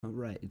All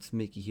right, it's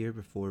Mickey here.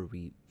 Before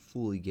we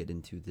fully get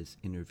into this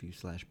interview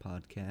slash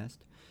podcast,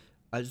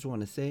 I just want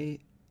to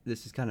say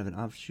this is kind of an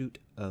offshoot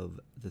of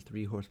the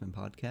Three Horsemen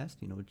podcast.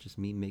 You know, it's just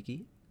me,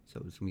 Mickey.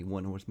 So it's gonna be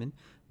one horseman.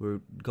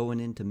 We're going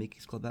into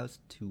Mickey's clubhouse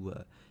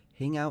to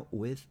hang out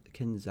with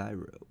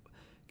Kenziro.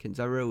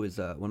 Kenziro is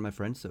one of my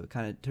friends, so it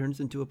kind of turns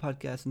into a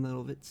podcast in a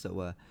little bit.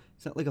 So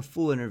it's not like a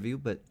full interview,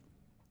 but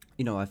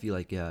I feel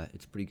like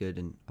it's pretty good,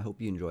 and I hope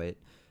you enjoy it.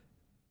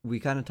 We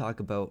kind of talk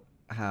about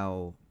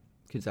how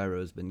Kenziro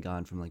has been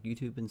gone from like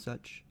YouTube and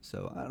such.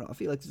 So I don't know. I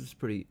feel like this is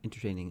pretty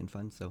entertaining and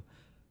fun. So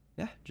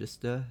yeah,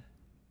 just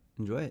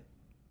enjoy it.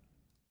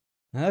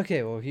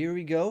 Okay, well here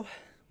we go.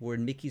 We're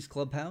in Mickey's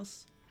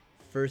clubhouse.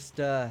 First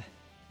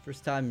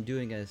time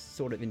doing a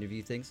sort of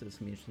interview thing, so it's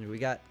gonna be interesting. We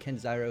got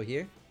Kenziro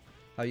here.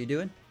 How you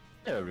doing?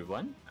 Hello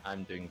everyone,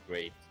 I'm doing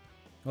great.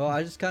 Well,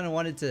 I just kind of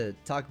wanted to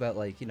talk about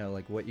like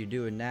what you're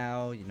doing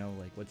now.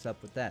 Like what's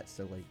up with that.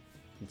 So like,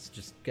 let's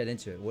just get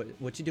into it.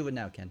 What you doing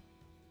now, Ken?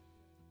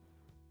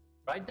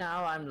 Right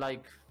now I'm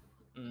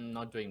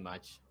not doing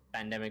much.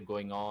 Pandemic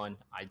going on.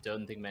 I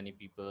don't think many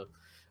people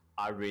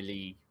are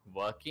really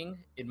working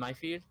in my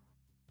field.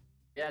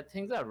 Yeah,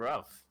 things are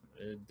rough.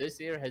 This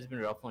year has been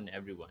rough on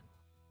everyone,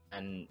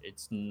 and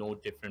it's no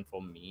different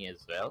for me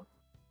as well.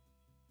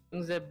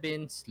 Things have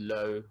been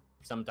slow.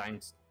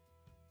 Sometimes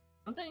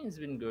it's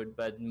been good,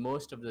 but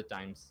most of the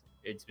times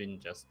it's been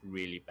just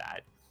really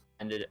bad.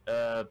 And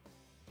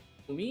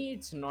for me,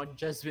 it's not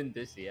just been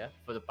this year.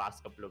 For the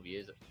past couple of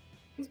years,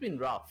 it's been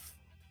rough.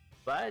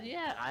 But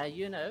yeah,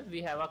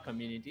 we have our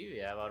community, we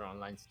have our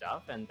online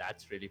stuff, and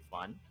that's really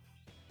fun.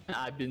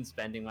 I've been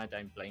spending my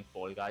time playing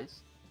Fall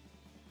Guys.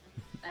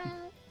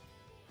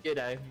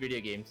 Video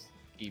games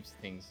keeps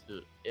things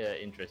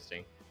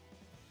interesting.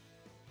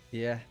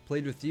 Yeah,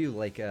 played with you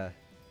like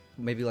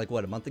maybe like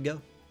what, a month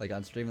ago, like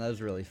on stream. That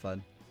was really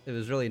fun. It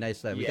was really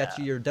nice that we got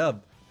you your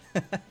dub.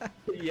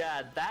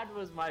 Yeah, that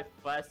was my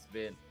first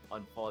win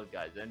on Fall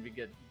Guys, and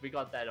we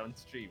got that on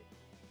stream.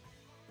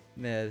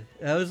 Man,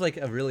 that was like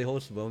a really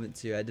wholesome moment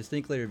too. I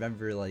distinctly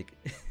remember like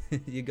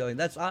you going,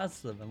 "That's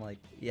awesome." I'm like,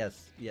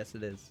 "Yes,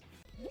 it is."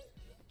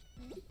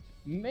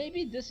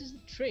 Maybe this is the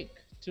trick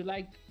to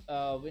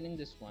winning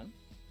this one.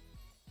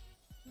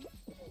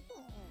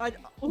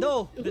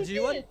 No, Who did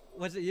you win? did?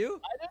 Was it you?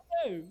 I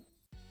don't know.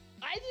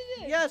 I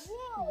did it. Yes!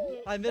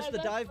 Whoa. I missed the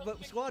That's dive,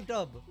 but squad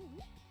dub.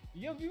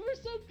 Yeah, we were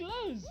so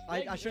close.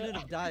 I shouldn't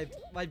have dived.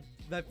 My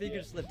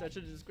fingers slipped. I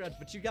should have just grabbed.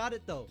 But you got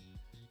it though.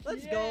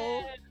 Let's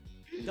go.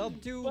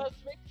 Dub 2.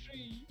 First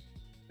victory.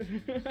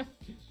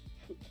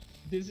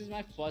 This is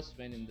my first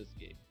win in this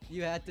game.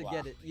 You had to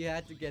get it. You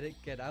had to get it,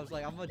 kid. I was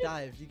like, I'm gonna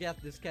dive. You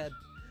got this, kid.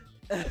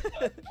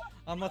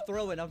 I'm gonna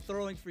throw it. I'm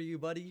throwing for you,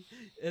 buddy.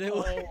 And it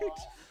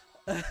worked.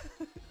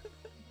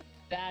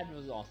 That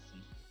was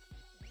awesome.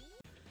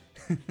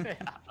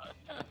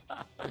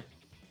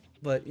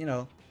 But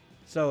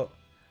so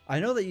I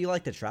know that you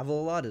like to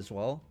travel a lot as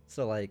well.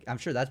 So like, I'm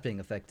sure that's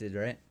being affected,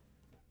 right?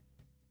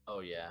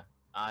 Oh yeah,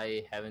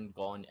 I haven't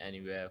gone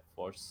anywhere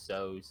for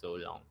so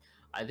long.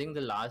 I think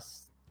the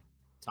last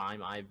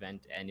time I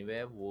went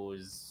anywhere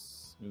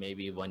was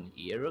maybe 1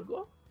 year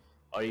ago,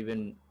 or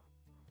even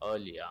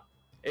earlier.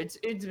 It's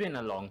been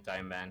a long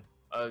time, man.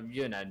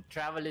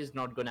 Travel is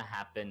not gonna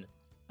happen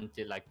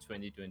until like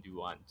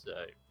 2021. So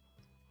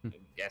I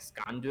guess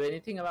can't do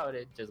anything about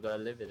it. Just gotta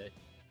live with it.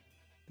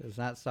 Does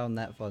not sound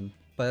that fun.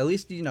 But at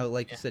least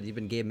like you said, you've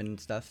been gaming and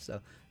stuff,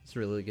 so it's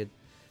really good.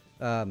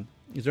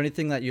 Is there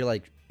anything that you're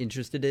like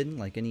interested in,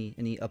 like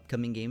any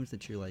upcoming games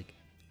that you're like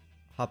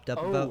hopped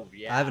up about?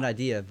 Yeah. I have an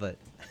idea, but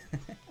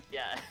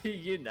Yeah,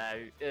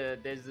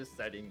 there's a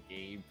certain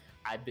game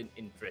I've been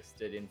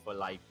interested in for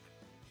like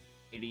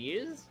 8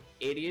 years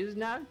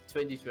now,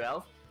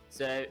 2012.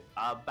 So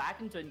back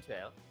in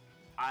 2012,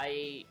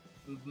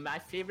 my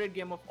favorite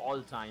game of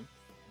all time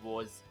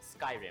was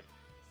Skyrim.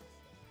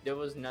 There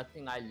was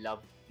nothing I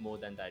loved more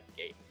than that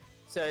game.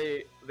 So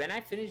when I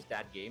finished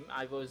that game,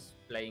 I was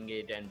playing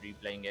it and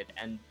replaying it,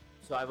 and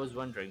so I was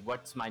wondering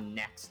what's my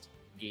next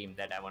game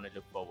that I want to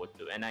look forward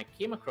to. And I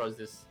came across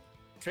this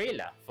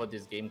trailer for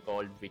this game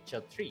called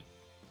Witcher 3,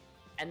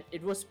 and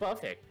it was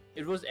perfect.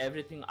 It was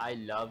everything I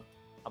loved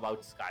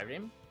about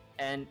Skyrim,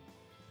 and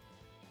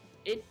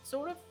it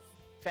sort of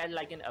felt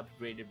like an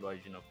upgraded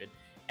version of it.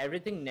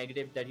 Everything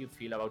negative that you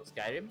feel about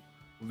Skyrim,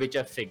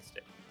 Witcher fixed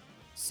it.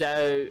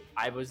 So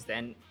I was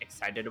then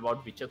excited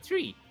about Witcher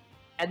 3.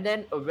 And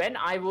then when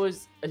I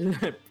was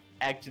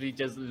actually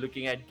just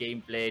looking at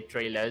gameplay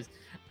trailers,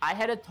 I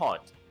had a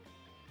thought.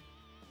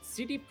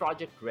 CD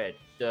Projekt Red,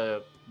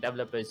 the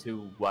developers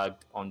who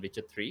worked on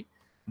Witcher 3,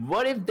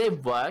 what if they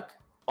work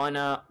on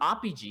a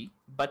RPG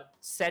but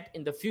set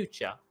in the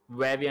future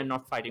where we are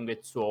not fighting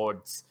with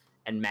swords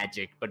and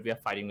magic, but we are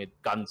fighting with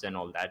guns and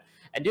all that?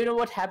 And do you know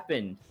what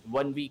happened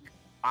 1 week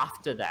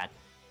after that?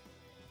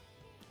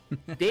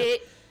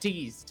 They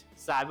teased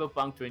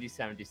Cyberpunk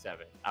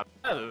 2077.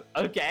 Oh,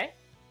 okay.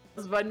 It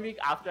was 1 week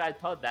after I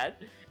thought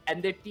that,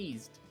 and they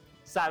teased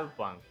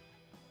Cyberpunk.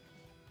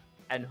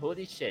 And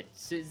holy shit,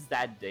 since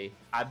that day,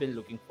 I've been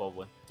looking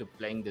forward to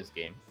playing this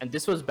game. And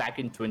this was back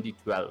in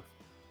 2012.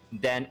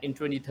 Then in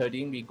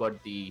 2013, we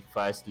got the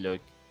first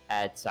look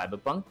at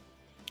Cyberpunk.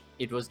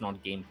 It was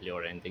not gameplay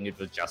or anything, it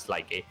was just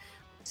like a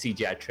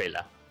CGI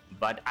trailer.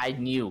 But I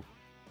knew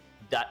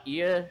the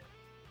year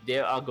they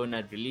are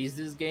gonna release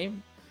this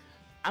game,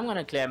 I'm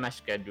gonna clear my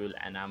schedule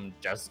and I'm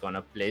just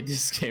gonna play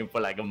this game for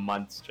like a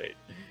month straight.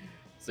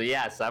 So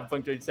yeah,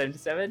 Cyberpunk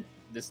 2077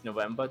 this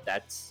November,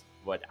 that's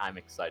what I'm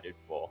excited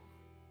for.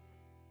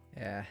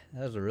 Yeah,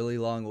 that was a really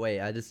long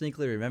wait. I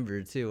distinctly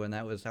remember too when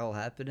that was all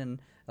happening.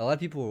 A lot of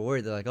people were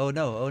worried. They're like, "Oh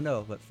no, oh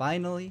no!" But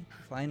finally,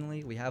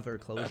 we have our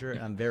closure.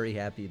 I'm very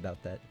happy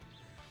about that.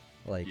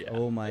 Like, Yeah.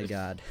 oh my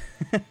god.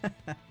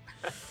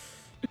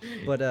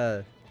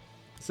 But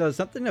so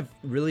something I've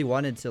really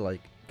wanted to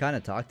like kind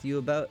of talk to you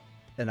about,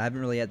 and I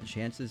haven't really had the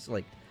chances.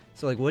 Like,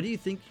 so like, what do you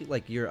think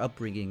like your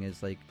upbringing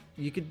is like?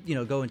 You could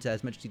go into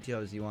as much detail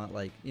as you want,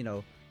 like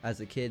as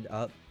a kid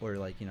up or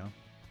like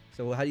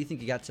So how do you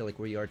think you got to like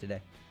where you are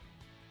today?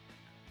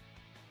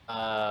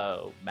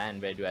 Oh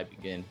man, where do I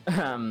begin?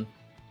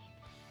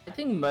 I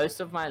think most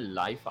of my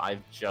life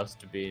I've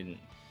just been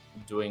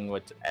doing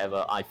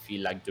whatever I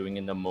feel like doing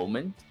in the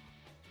moment.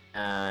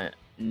 I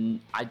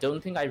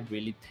don't think I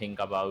really think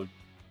about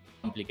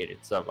complicated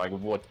stuff like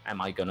what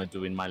am I gonna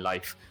do in my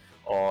life,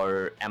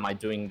 or am I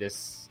doing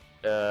this?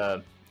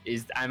 Am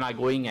I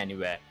going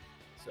anywhere?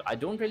 So I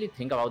don't really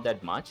think about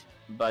that much.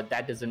 But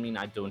that doesn't mean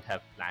I don't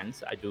have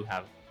plans. I do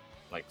have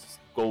like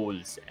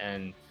goals,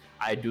 and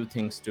I do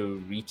things to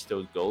reach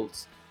those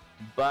goals.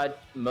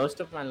 But most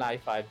of my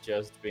life, I've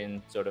just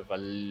been sort of a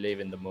live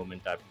in the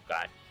moment type of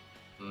guy.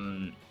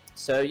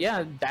 So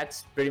yeah,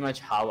 that's pretty much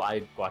how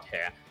I got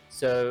here.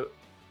 So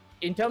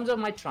in terms of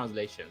my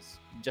translations,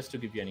 just to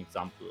give you an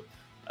example,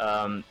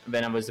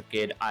 when I was a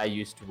kid, I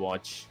used to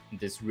watch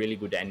this really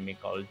good anime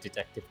called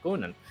Detective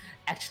Conan.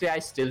 Actually, I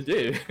still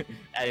do,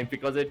 and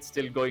because it's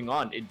still going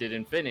on, it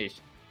didn't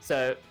finish.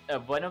 So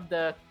one of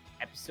the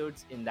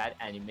episodes in that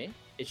anime,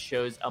 it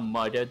shows a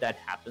murder that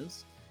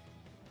happens,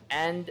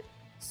 and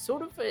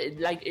sort of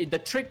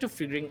the trick to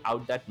figuring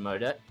out that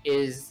murder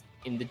is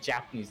in the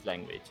Japanese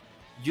language.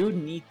 You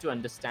need to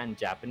understand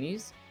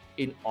Japanese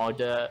in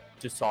order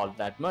to solve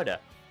that murder.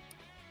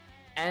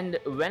 And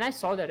when I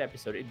saw that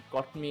episode, it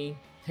got me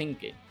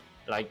thinking,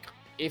 like,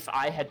 if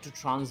I had to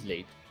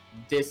translate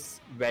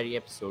this very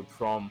episode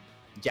from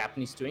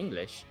Japanese to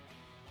English,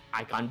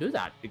 I can't do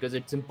that because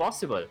it's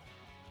impossible.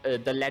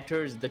 The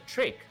letters, the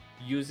trick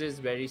uses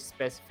very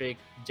specific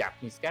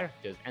Japanese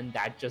characters, and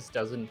that just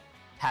doesn't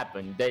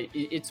happen.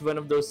 It's one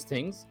of those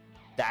things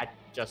that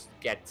just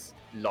gets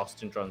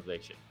lost in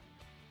translation.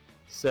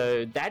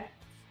 So that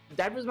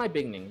was my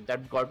beginning.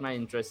 That got my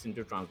interest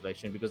into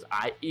translation because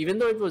even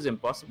though it was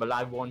impossible,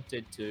 I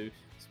wanted to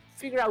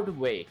figure out a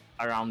way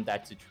around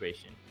that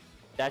situation.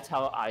 That's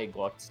how I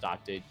got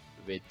started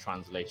with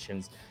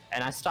translations,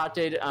 and I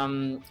started,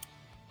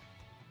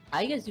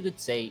 I guess you could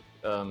say,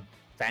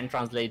 fan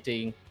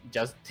translating,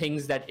 just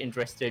things that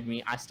interested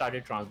me. I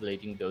started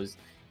translating those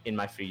in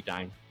my free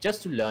time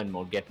just to learn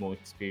more, get more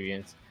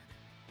experience.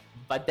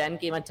 But then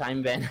came a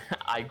time when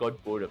I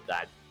got bored of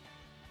that.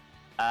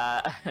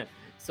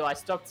 So I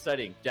stopped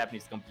studying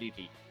Japanese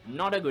completely.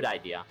 Not a good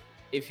idea.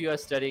 If you are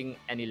studying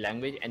any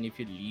language and if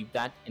you leave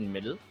that in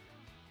middle,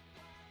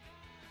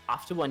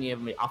 after 1 year,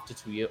 after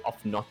 2 years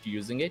of not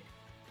using it,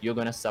 you're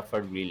gonna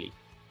suffer really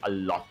a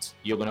lot.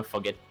 You're gonna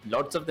forget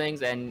lots of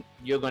things, and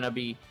you're gonna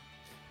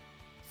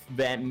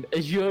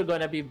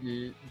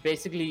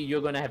basically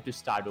you're gonna have to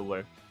start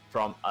over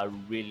from a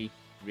really,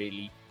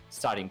 really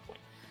starting point.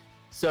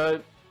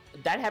 So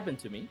that happened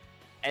to me,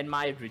 and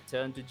my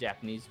return to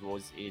Japanese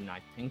was in,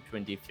 I think,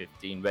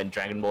 2015 when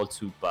Dragon Ball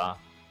Super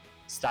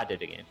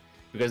started again,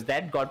 because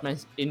that got my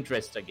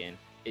interest again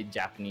in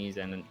Japanese,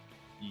 and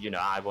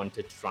I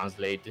wanted to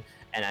translate,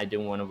 and I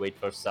didn't want to wait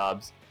for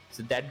subs.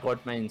 So that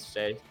got my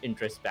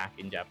interest back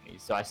in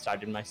Japanese. So I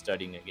started my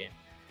studying again.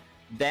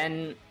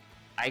 Then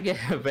I guess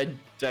when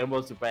Dragon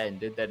Ball Super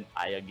ended, then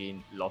I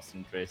again lost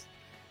interest.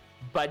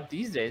 But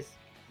these days,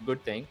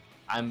 good thing,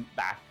 I'm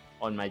back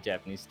on my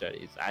Japanese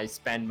studies. I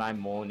spend my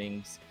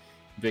mornings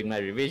doing my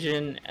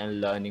revision and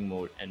learning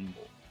more and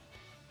more.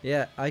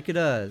 Yeah, I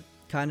could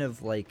kind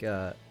of like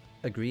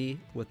agree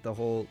with the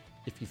whole,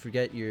 if you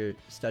forget your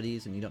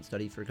studies and you don't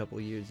study for a couple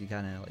of years, you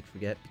kind of like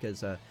forget,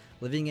 because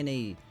living in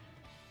a,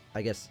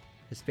 I guess,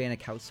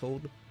 Hispanic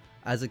household,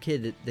 as a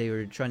kid they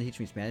were trying to teach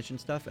me Spanish and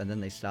stuff, and then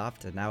they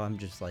stopped, and now I'm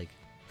just like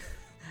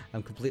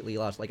I'm completely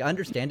lost. Like, I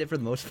understand it for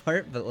the most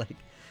part, but like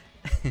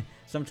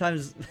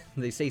sometimes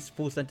they say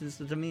full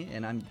sentences to me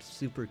and I'm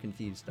super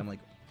confused. I'm like,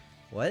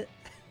 what?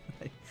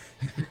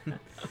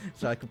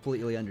 So I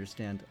completely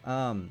understand.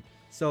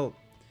 So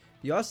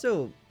you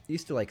also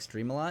used to like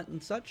stream a lot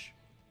and such,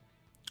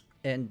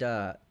 and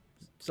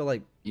so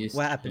like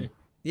what happened?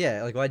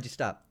 Yeah, like why'd you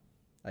stop,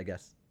 I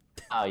guess?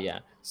 Oh yeah,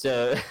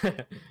 so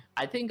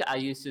I think I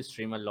used to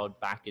stream a lot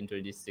back in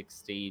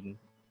 2016,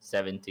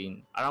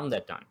 17, around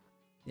that time.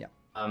 Yeah.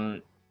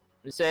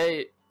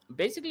 So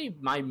basically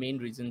my main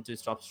reason to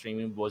stop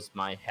streaming was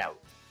my health.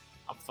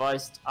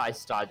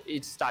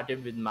 It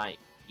started with my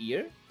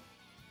ear.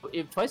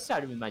 It first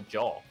started with my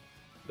jaw,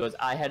 because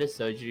I had a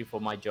surgery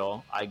for my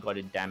jaw. I got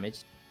it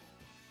damaged,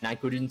 and I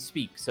couldn't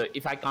speak. So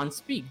if I can't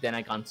speak, then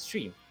I can't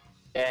stream.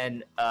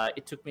 And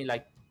it took me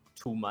like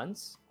 2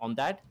 months on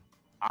that.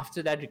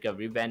 After that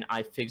recovery, when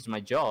I fixed my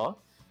jaw,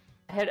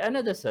 I had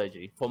another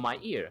surgery for my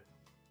ear.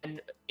 And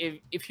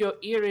if your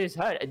ear is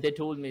hurt, they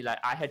told me like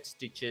I had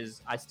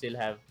stitches. I still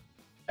have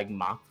like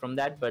mark from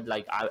that, but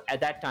like at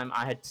that time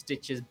I had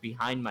stitches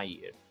behind my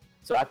ear,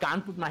 so I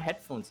can't put my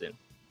headphones in.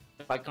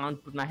 If I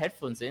can't put my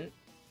headphones in,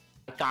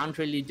 I can't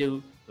really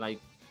do like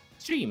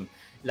stream.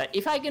 Like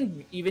if I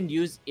can even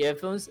use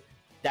earphones,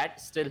 that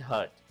still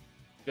hurt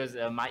because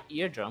my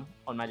eardrum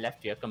on my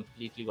left ear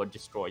completely got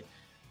destroyed.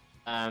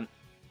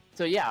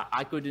 So yeah,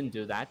 I couldn't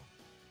do that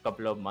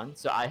couple of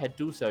months. So I had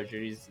 2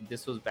 surgeries.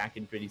 This was back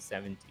in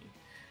 2017.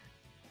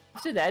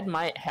 After that,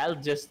 my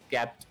health just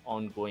kept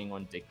on going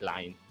on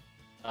decline.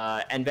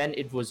 And when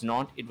it was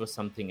not, it was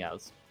something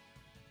else.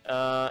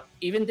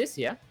 Even this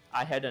year,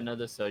 I had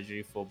another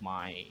surgery for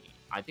my.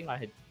 I think I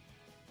had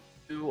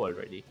 2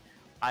 already.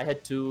 I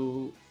had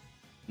 2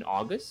 in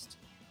August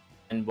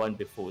and 1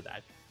 before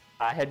that.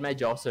 I had my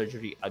jaw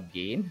surgery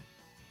again,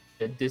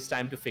 this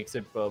time to fix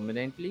it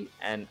permanently,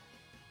 and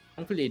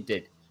thankfully it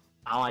did.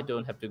 Now I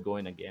don't have to go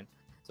in again.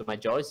 So my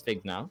jaw is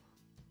fixed now.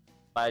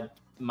 But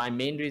my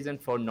main reason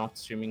for not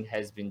streaming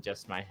has been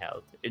just my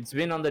health. It's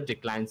been on the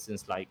decline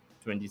since like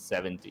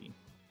 2017.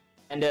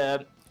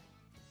 And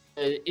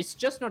it's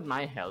just not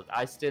my health.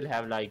 I still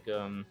have like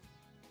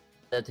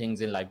other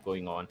things in life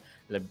going on.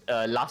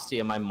 Last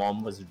year, my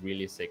mom was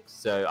really sick.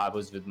 So I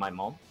was with my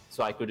mom.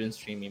 So I couldn't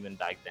stream even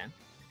back then.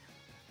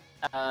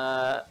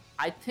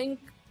 I think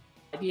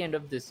by the end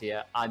of this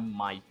year, I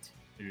might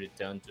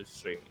return to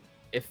streaming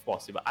if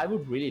possible. I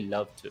would really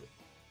love to,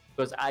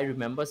 because I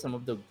remember some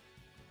of the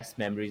best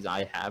memories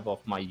I have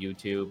of my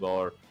YouTube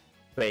or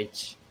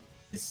Twitch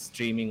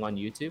streaming on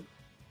YouTube.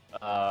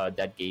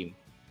 That game,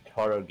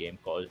 horror game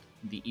called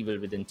The Evil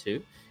Within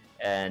 2,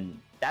 and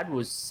that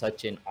was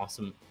such an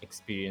awesome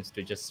experience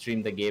to just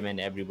stream the game and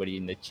everybody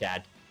in the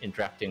chat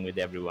interacting with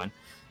everyone.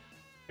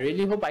 I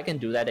really hope I can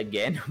do that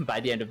again by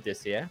the end of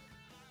this year.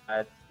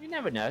 You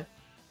never know.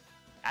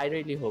 I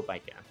really hope I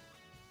can.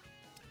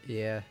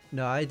 Yeah,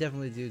 no, I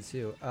definitely do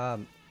too.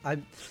 Man,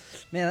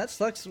 that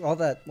sucks. All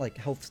that like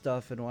health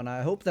stuff and whatnot.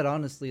 I hope that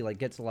honestly like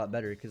gets a lot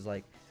better, because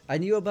like I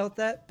knew about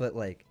that, but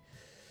like,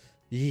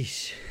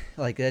 yeesh,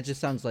 like that just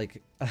sounds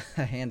like a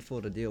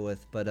handful to deal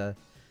with. But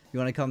you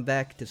want to come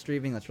back to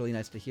streaming? That's really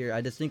nice to hear.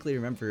 I distinctly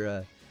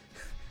remember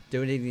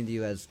donating to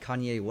you as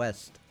Kanye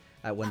West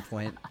at one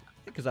point,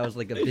 because I was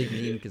like a big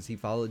meme because he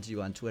followed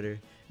you on Twitter,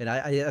 and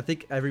I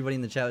think everybody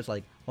in the chat was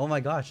like, "Oh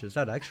my gosh, is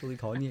that actually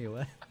Kanye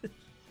West?"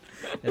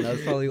 And that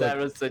was probably like,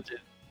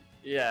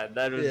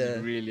 that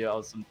was really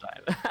awesome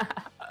time.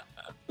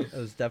 it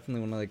was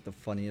definitely one of like the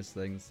funniest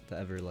things to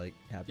ever like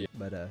happen. Yeah.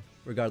 But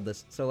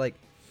regardless, so like,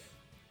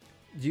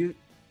 do you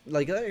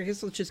like? I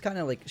guess let's just kind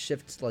of like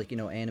shift like, you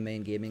know, anime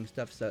and gaming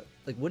stuff. So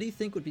like, what do you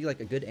think would be like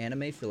a good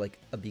anime for like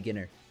a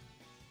beginner?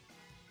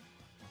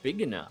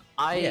 Beginner,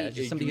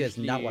 just somebody who has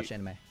not watched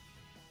anime.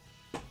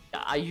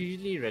 I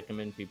usually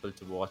recommend people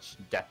to watch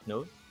Death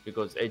Note,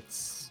 because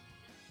it's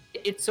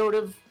sort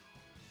of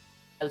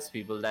tells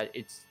people that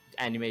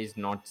anime is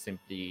not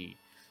simply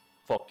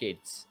for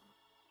kids.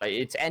 Like,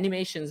 it's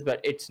animations, but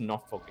it's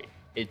not for kids.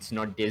 It's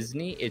not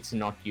Disney. It's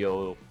not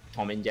your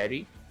Tom and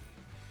Jerry.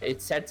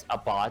 It sets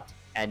apart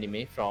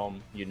anime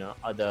from, you know,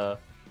 other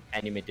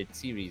animated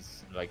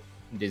series like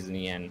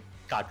Disney and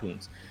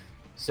cartoons.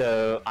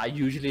 So I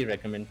usually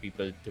recommend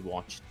people to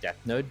watch Death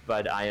Note,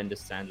 but I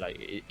understand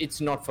like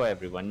it's not for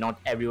everyone. Not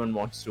everyone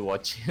wants to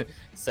watch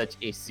such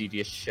a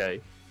serious show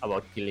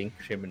about killing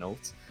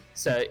criminals.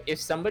 So if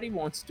somebody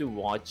wants to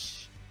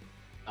watch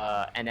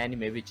an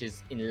anime which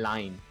is in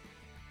line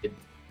with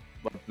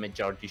what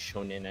majority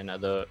shonen and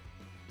other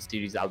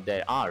series out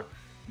there are,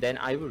 then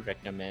I would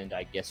recommend,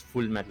 I guess,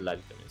 Full Metal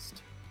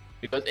Alchemist,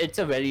 because it's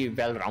a very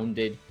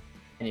well-rounded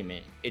anime.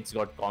 It's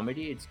got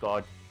comedy, it's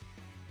got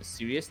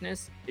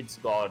seriousness, it's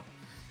got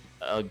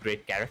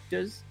great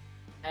characters,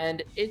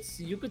 and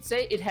you could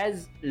say it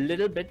has a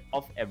little bit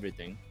of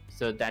everything.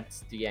 So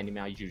that's the anime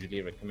I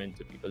usually recommend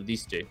to people.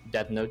 These two,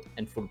 Death Note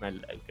and Full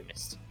Metal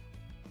Alchemist.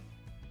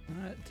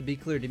 To be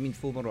clear, do you mean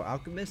Full Metal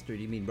Alchemist or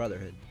do you mean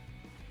Brotherhood?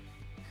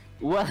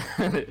 Well,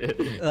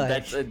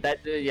 that's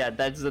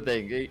the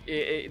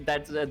thing.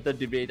 That's the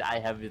debate I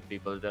have with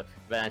people.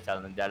 When I tell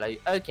them, they're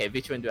like, okay,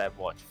 which one do I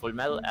watch, Full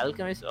Metal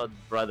Alchemist or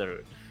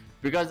Brotherhood?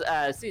 Because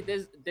see,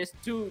 there's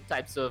 2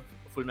 types of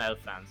Full Metal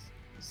fans.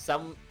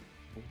 Some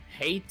who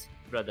hate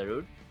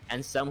Brotherhood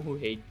and some who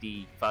hate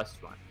the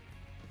first one.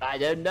 I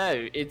don't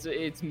know.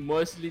 It's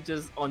mostly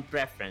just on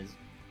preference.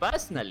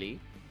 Personally,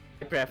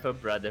 I prefer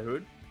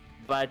Brotherhood,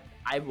 but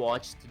I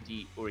watched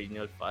the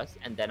original first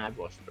and then I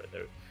watched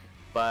Brotherhood.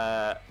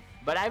 But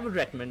I would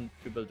recommend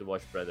people to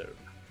watch Brotherhood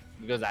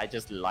because I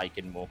just like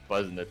it more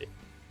personally.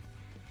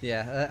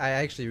 Yeah, I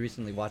actually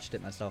recently watched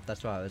it myself.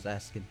 That's why I was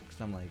asking, because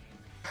I'm like,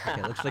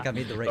 okay, looks like I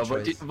made the right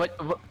choice.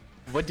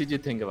 What did you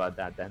think about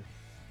that then?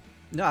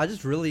 No, I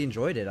just really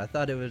enjoyed it. I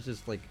thought it was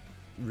just like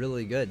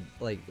really good.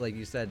 Like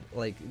you said,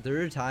 like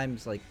there are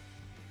times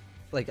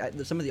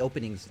some of the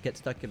openings get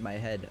stuck in my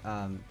head.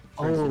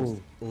 For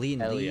instance, Lean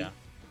hell Lee yeah.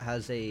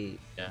 has a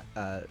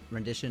Yeah.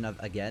 rendition of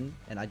Again,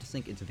 and I just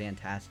think it's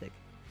fantastic.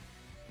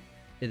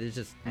 It is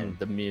just And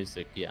the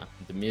music,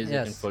 the music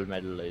in Yes. Full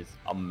Metal is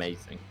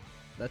amazing.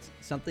 that's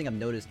something I've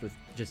noticed with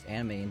just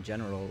anime in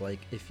general. Like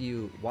if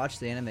you watch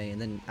the anime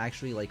and then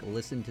actually like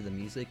listen to the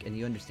music and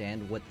you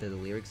understand what the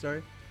lyrics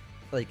are,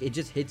 like it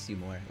just hits you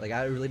more. Like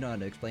I really don't know how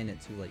to explain it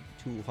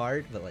too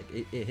hard, but like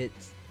it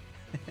hits.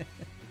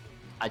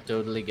 I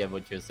totally get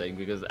what you're saying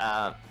because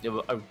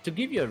to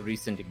give you a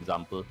recent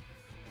example,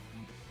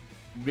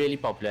 really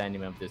popular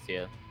anime of this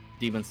year,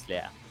 Demon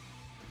Slayer.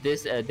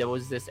 There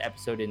was this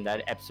episode in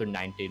that episode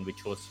 19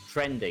 which was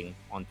trending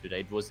on Twitter.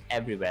 It was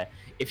everywhere.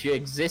 If you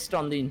exist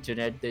on the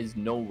internet, there's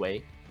no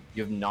way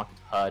you've not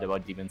heard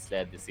about Demon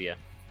Slayer this year.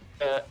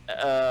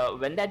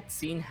 When that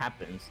scene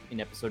happens in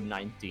episode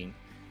 19,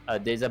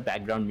 there's a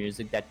background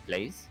music that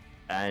plays,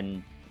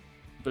 and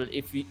but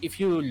if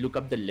you look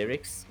up the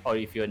lyrics or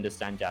if you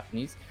understand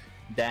Japanese,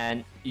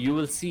 then you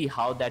will see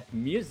how that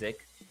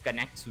music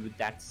connects with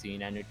that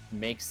scene and it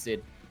makes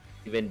it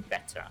even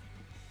better.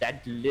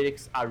 That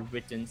lyrics are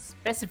written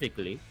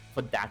specifically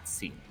for that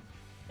scene,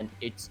 and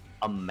it's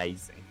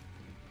amazing.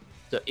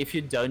 So if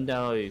you don't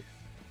know,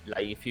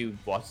 like if you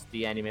watched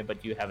the anime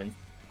but you haven't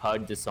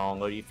heard the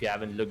song or if you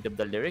haven't looked up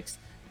the lyrics,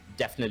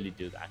 definitely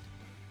do that.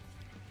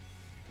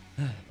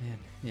 Man,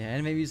 yeah,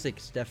 anime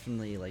music's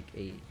definitely like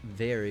a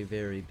very,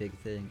 very big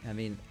thing. I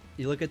mean,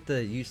 you look at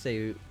the "You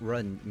Say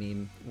Run"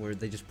 meme where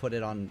they just put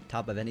it on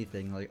top of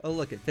anything. Like, oh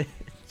look, it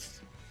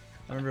fits.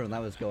 I remember when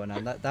that was going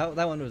on. That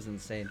one was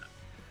insane.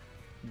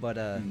 But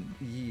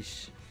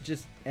yeesh,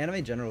 just anime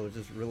in general is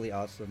just really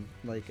awesome.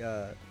 Like,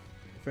 for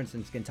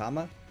instance,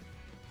 Gintama,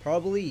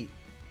 probably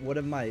one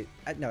of my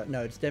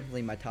no, it's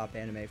definitely my top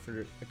anime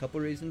for a couple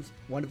reasons.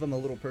 One of them a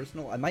little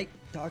personal. I might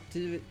talk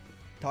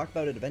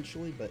about it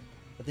eventually, but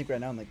I think right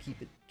now I'm gonna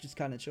keep it just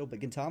kind of chill. But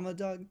Gintama,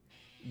 dog,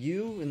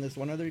 you and this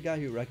one other guy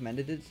who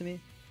recommended it to me,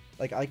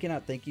 like I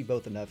cannot thank you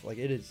both enough. Like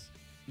it is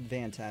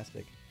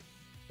fantastic.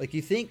 Like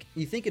you think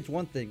it's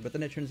one thing, but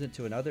then it turns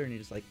into another, and you're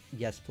just like,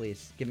 yes,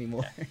 please, give me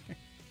more.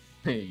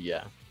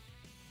 Yeah.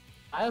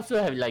 I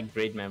also have like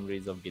great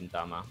memories of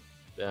Gintama.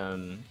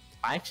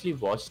 I actually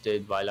watched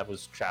it while I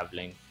was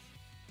traveling,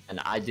 and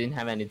I didn't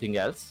have anything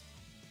else.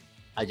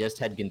 I just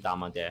had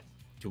Gintama there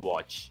to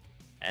watch,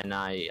 and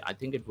I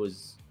think it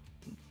was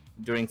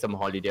during some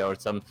holiday or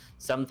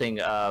something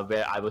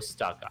where I was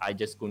stuck. I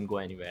just couldn't go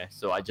anywhere,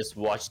 so I just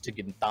watched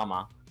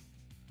Gintama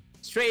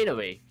straight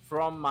away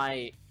from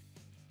my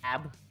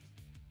cab,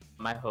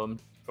 my home,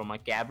 from my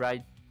cab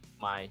ride,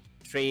 my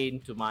train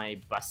to my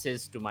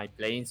buses to my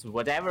planes,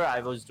 whatever I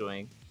was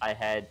doing, I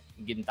had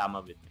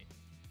Gintama with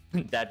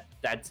me.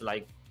 That's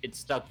like it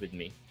stuck with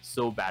me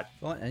so bad.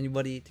 If I want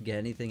anybody to get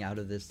anything out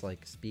of this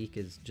like speak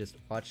is just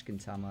watch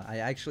Gintama. I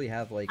actually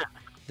have like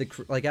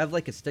I have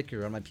like a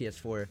sticker on my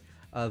PS4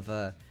 of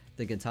the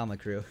Gintama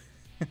crew.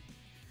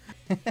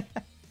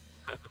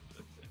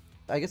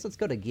 I guess let's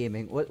go to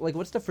gaming.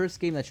 What's the first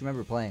game that you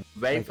remember playing?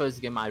 Very first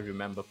game I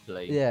remember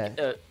playing. Yeah.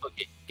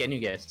 Okay, can you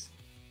guess?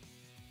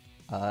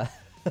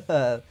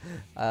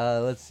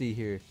 Let's see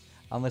here.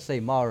 I'm gonna say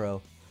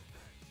Mario.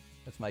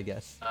 That's my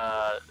guess.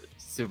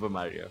 Super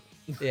Mario.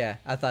 Yeah,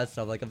 I thought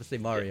so. Like I'm gonna say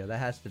Mario. That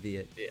has to be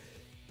it.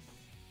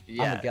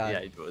 Yeah, God. yeah,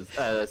 it was.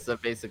 So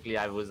basically,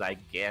 I was, I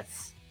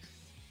guess,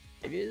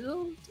 5 years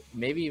old,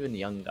 maybe even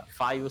younger,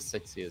 5 or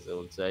 6 years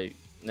old. So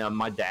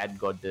my dad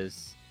got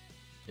this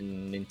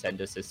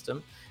Nintendo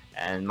system,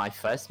 and my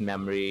first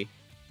memory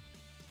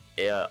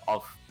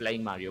of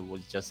playing Mario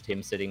was just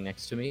him sitting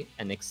next to me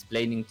and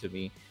explaining to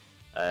me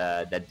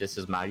that this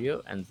is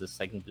Mario and the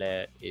second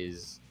player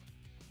is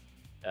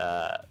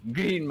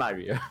Green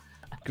Mario.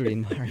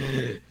 Green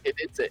Mario.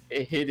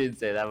 He didn't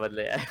say that, but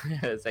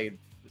like,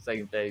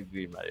 second player is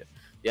Green Mario.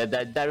 Yeah,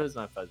 that was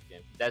my first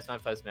game. That's my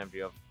first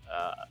memory of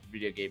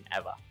video game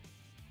ever.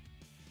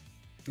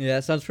 Yeah,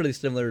 it sounds pretty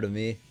similar to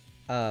me.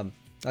 I'm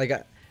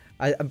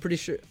pretty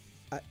sure.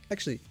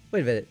 Actually,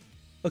 wait a minute.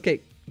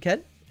 Okay,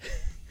 Ken.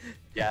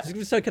 Yeah. This is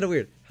gonna sound kind of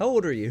weird. How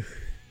old are you?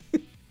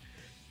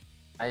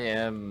 I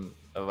am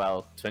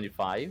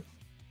 25.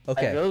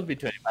 Okay. I will be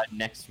 25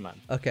 next month.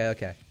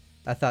 Okay.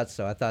 I thought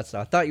so. I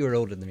thought you were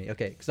older than me.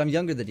 Okay, because I'm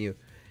younger than you.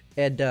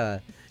 And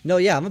no,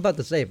 yeah, I'm about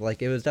the same.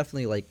 Like it was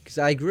definitely like, because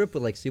I grew up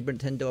with like Super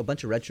Nintendo, a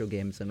bunch of retro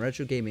games, and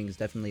retro gaming is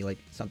definitely like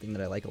something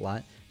that I like a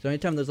lot. So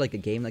anytime there's like a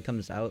game that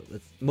comes out,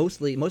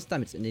 most of the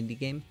time it's an indie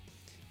game,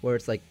 where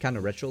it's like kind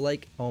of retro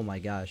like. Oh my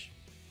gosh.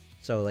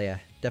 So yeah,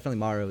 definitely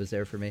Mario is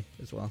there for me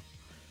as well.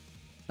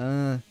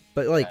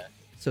 But like,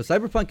 so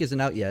Cyberpunk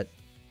isn't out yet.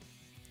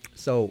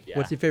 So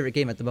what's your favorite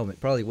game at the moment?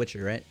 Probably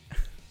Witcher, right?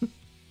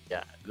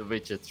 Yeah, The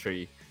Witcher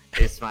 3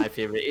 is my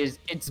favorite.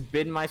 It's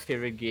been my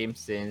favorite game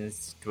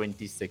since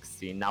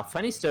 2016. Now,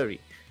 funny story,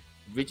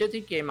 Witcher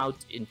 3 came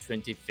out in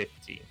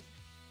 2015.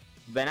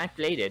 When I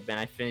played it, when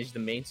I finished the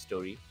main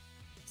story,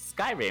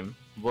 Skyrim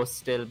was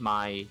still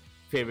my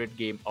favorite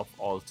game of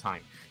all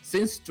time.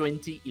 Since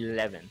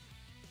 2011.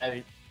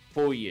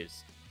 4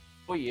 years.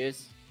 4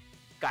 years,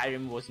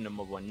 Skyrim was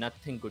number one.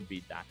 Nothing could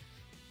beat that.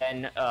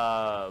 Then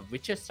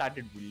Witcher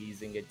started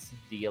releasing its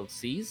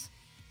DLCs,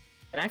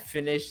 and I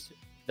finished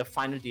the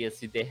final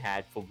DLC they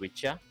had for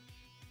Witcher.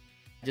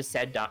 I just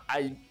sat down.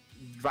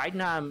 Right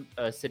now I'm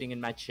sitting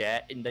in my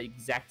chair in the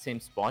exact same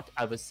spot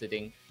I was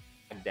sitting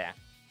back there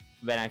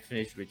when I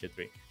finished Witcher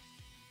 3.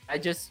 I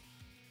just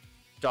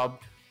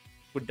stopped,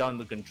 put down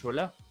the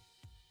controller.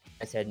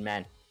 I said,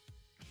 man,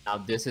 now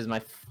this is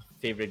my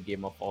favorite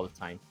game of all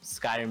time.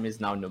 Skyrim is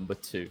now number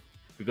 2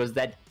 because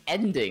that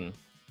ending,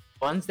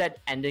 once that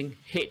ending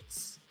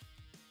hits,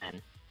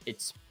 and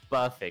it's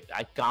perfect.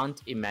 I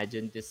can't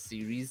imagine this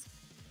series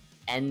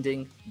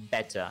ending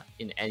better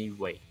in any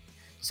way.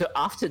 So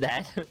after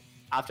that,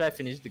 after I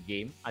finished the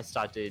game, I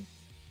started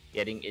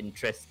getting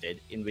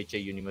interested in Witcher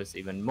universe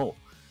even more.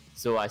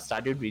 So I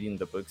started reading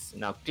the books.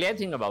 Now, clear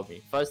thing about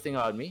me, first thing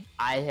about me,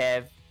 I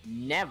have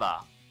never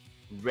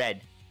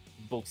read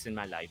books in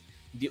my life.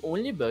 The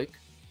only book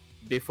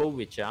before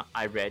Witcher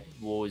I read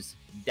was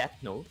Death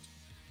Note.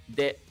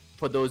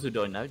 For those who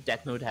don't know,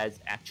 Death Note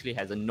actually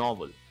has a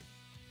novel.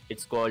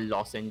 It's called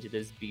Los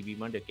Angeles BB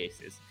Murder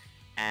Cases.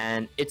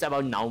 And it's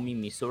about Naomi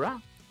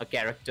Misora, a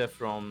character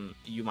from,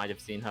 you might have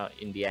seen her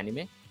in the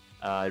anime,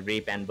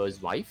 Rape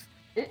Amber's wife.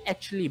 They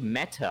actually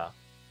met her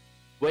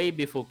way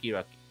before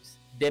Kira Caves.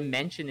 They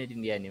mention it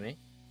in the anime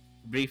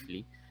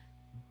briefly,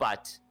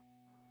 but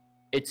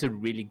it's a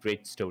really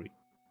great story.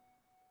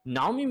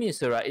 Naomi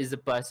Misora is the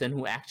person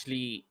who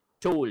actually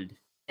told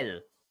Elle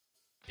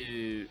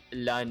to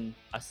learn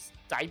a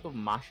type of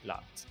martial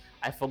arts.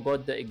 I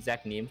forgot the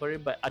exact name for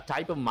it, but a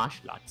type of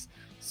martial arts.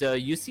 So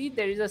you see,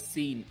 there is a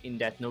scene in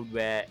Death Note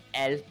where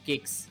Elle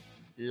kicks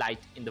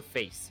Light in the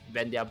face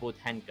when they are both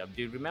handcuffed.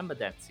 Do you remember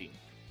that scene?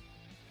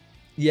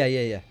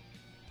 Yeah.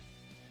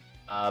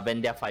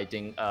 When they're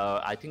fighting,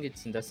 I think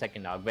it's in the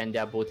second arc when they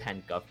are both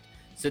handcuffed.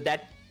 So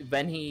that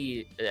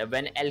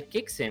when Elle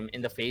kicks him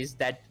in the face,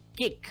 that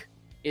kick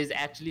is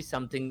actually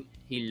something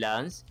he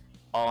learns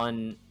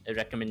on a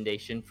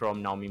recommendation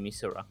from Naomi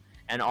Misora,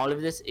 and all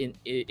of this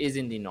is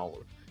in the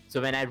novel.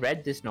 So when I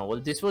read this novel,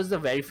 this was the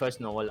very first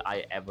novel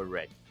I ever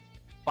read.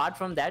 Apart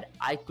from that,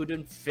 I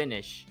couldn't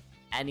finish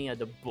any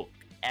other book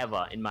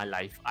ever in my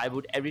life.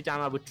 Every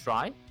time I would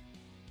try,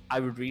 I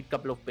would read a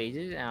couple of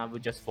pages and I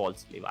would just fall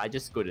asleep. I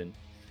just couldn't.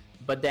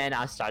 But then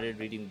I started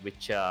reading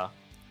Witcher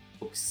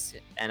books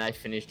and I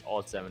finished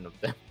all 7 of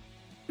them.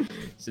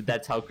 So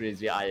that's how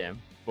crazy I am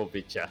for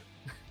Witcher.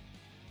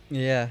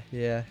 Yeah.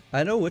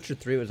 I know Witcher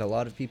 3 was a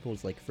lot of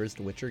people's like first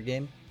Witcher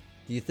game.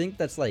 Do you think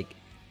that's like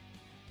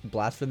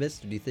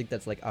blasphemous? Or do you think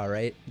that's like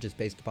alright, just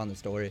based upon the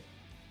story?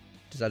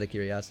 Just out of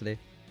curiosity.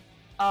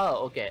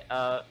 Oh, okay.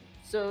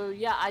 So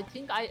yeah, I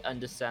think I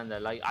understand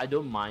that. Like, I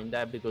don't mind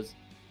that because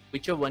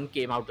Witcher 1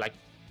 came out like,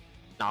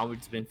 now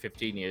it's been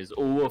 15 years,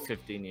 over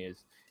 15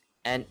 years.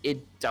 And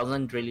it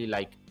doesn't really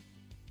like,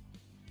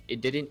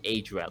 it didn't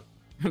age well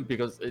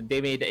because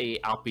they made a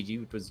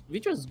RPG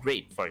which was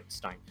great for its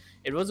time.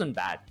 It wasn't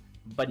bad.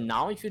 But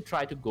now if you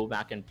try to go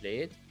back and play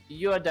it,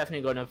 you are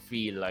definitely gonna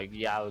feel like,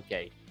 yeah,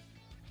 okay,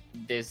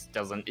 this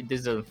doesn't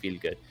feel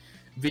good.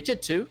 Witcher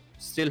 2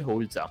 still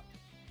holds up.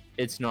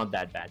 It's not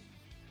that bad.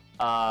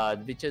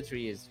 Witcher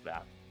 3 is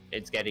bad.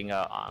 It's getting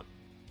a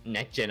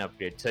next gen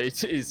upgrade, so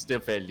it's still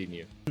fairly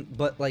new.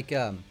 But like,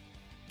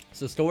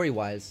 so story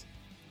wise,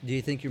 do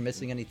you think you're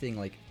missing anything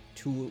like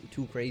too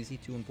crazy,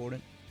 too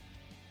important?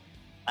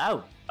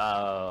 Oh,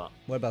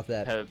 What about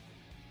that?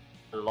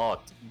 a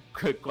lot,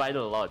 quite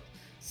a lot.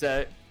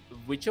 So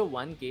Witcher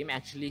 1 game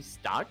actually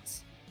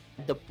starts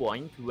at the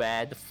point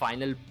where the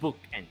final book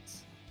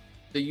ends.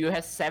 So you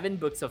have 7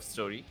 books of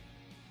story.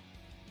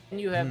 Then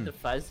you have the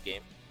first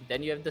game,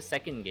 then you have the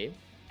second game,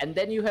 and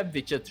then you have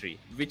Witcher 3.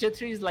 Witcher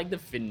 3 is like the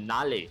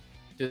finale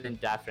to the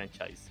entire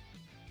franchise.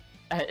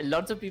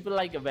 Lots of people,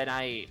 like when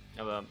I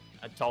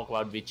talk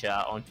about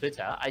Witcher on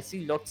Twitter, I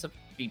see lots of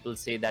people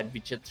say that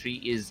Witcher 3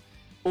 is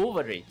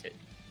overrated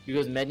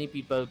because many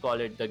people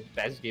call it the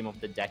best game of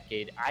the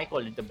decade. I call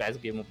it the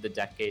best game of the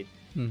decade.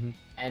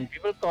 And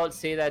people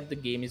say that the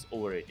game is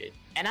overrated,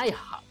 and I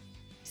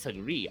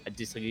disagree. I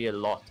disagree a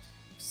lot.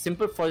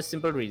 For a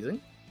simple reason,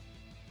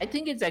 I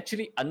think it's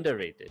actually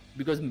underrated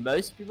because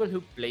most people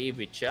who play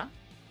Witcher,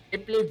 they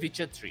play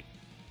Witcher 3,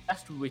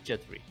 just Witcher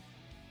 3.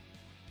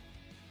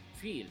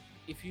 Feel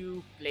if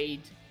you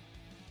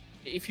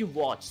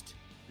watched,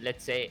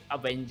 let's say,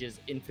 Avengers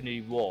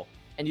Infinity War,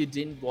 and you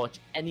didn't watch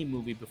any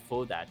movie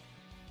before that,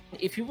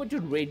 if you were to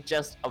rate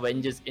just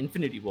Avengers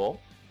Infinity War,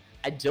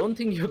 I don't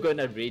think you're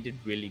gonna rate it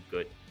really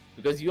good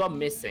because you are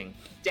missing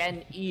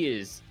 10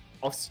 years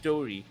of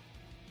story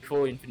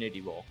before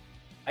Infinity War,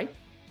 right?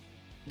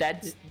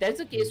 That's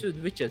the case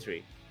with Witcher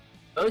 3.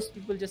 Most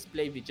people just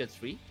play Witcher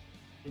 3.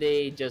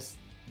 They just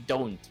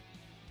don't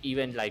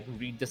even like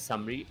read the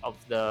summary of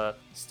the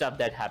stuff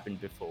that happened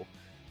before.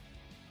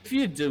 If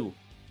you do,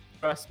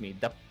 trust me,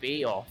 the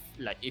payoff,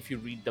 like if you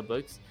read the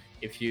books,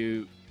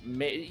 you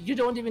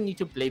don't even need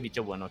to play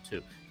Witcher 1 or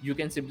 2. You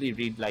can simply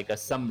read like a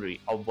summary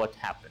of what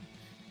happened.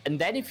 And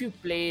then if you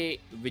play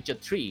Witcher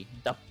 3,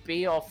 the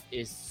payoff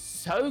is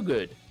so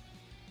good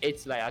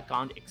it's like I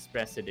can't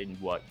express it in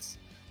words.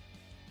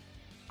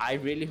 I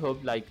really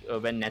hope like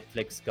when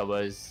Netflix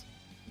covers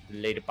the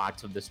later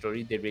parts of the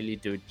story, they really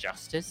do it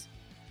justice,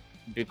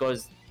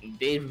 because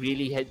they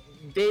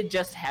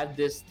just have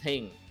this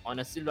thing on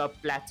a silver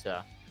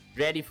platter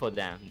ready for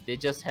them. They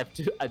just have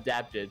to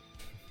adapt it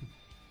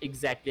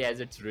exactly as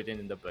it's written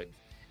in the book,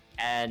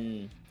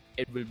 and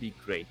it will be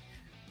great.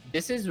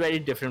 This is very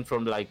different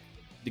from like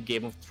the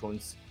Game of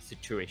Thrones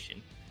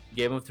situation.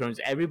 Game of Thrones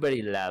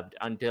everybody loved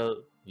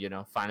until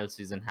final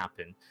season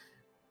happened,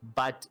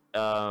 but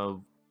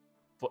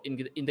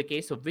in the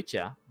case of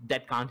Witcher,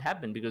 that can't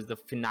happen because the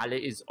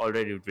finale is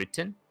already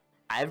written.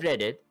 I've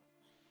read it,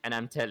 and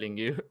I'm telling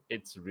you,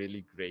 it's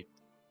really great.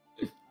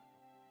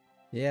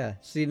 Yeah.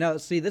 See,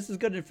 this is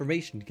good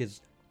information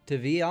because, to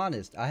be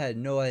honest, I had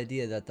no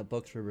idea that the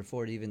books were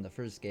before even the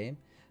first game.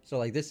 So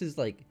like, this is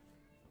like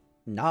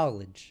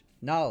knowledge.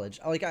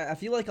 Like, I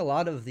feel like a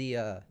lot of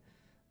the,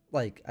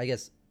 like, I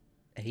guess,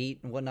 hate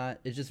and whatnot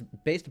is just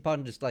based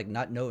upon just like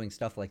not knowing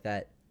stuff like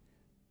that.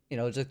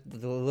 Just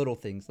the little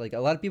things. Like, a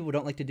lot of people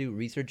don't like to do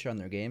research on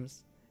their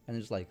games, and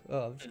they're just like,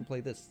 oh, I'm just gonna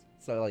play this.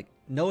 So like,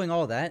 knowing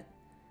all that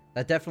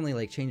definitely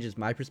like changes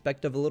my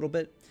perspective a little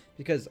bit,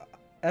 because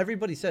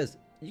everybody says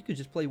you could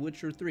just play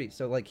Witcher 3.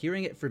 So like,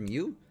 hearing it from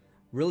you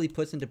really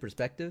puts into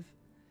perspective.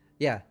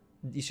 Yeah,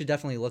 you should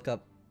definitely look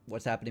up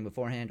what's happening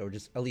beforehand, or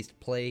just at least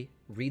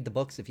read the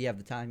books if you have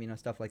the time,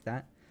 stuff like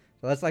that.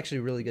 So that's actually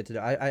really good to do.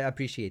 I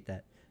appreciate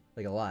that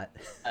like a lot.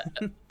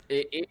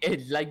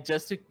 Like,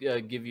 just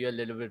to give you a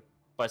little bit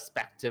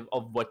perspective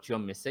of what you're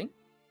missing,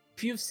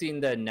 if you've seen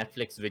the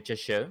Netflix Witcher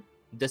show,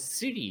 the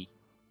Ciri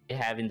they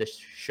have in the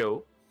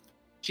show,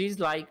 she's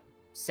like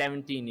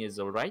 17 years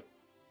old, right?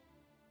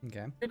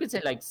 Okay. You could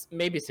say like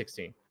maybe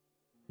 16.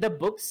 The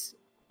books,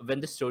 when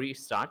the story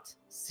starts,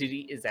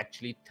 Ciri is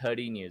actually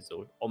 13 years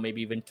old, or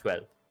maybe even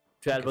 12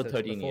 or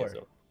 13 years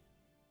old.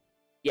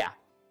 Yeah.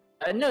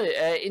 No,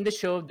 in the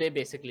show they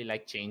basically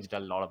like changed a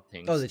lot of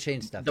things. Oh, they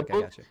changed stuff.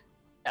 Okay, gotcha.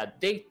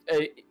 They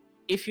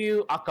if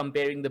you are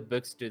comparing the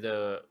books to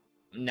the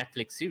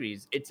Netflix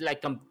series, it's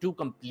like two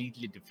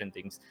completely different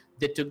things.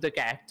 They took the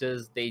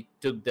characters, they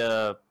took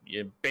the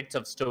bits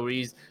of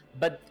stories,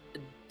 but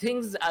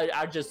things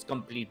are just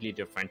completely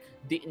different.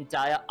 The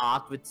entire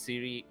arc with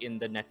Ciri in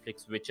the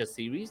Netflix Witcher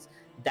series,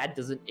 that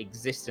doesn't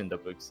exist in the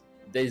books.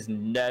 There's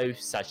no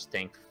such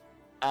thing.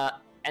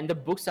 And the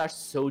books are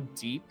so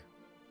deep.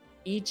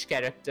 Each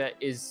character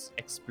is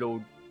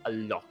explored a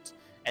lot,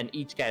 and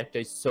each character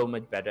is so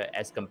much better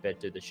as compared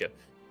to the show.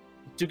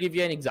 To give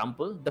you an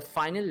example, the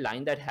final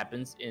line that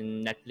happens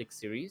in Netflix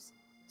series,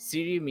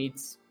 Ciri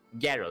meets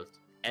Geralt,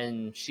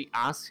 and she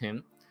asks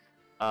him,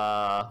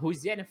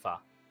 who's Yennefer?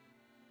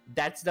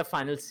 That's the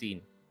final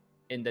scene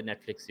in the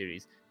Netflix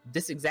series.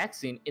 This exact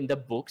scene in the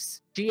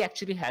books, she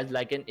actually has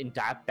like an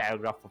entire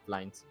paragraph of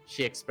lines.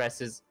 She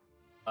expresses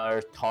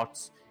her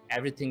thoughts,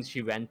 everything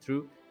she went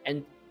through,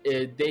 and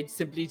they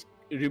simply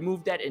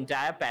removed that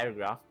entire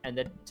paragraph and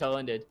then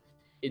turned it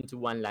into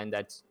one line,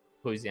 that's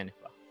who's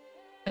Yennefer.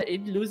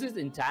 It loses the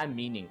entire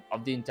meaning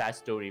of the entire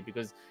story,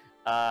 because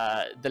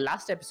the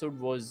last episode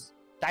was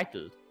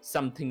titled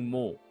Something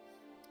More.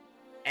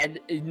 And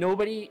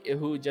nobody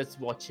who just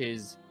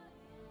watches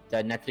the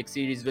Netflix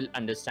series will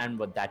understand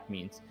what that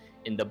means.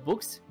 In the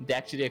books, they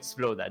actually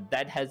explore that.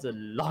 That has a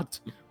lot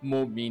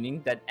more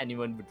meaning than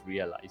anyone would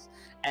realize.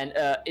 And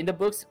in the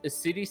books, the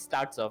series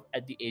starts off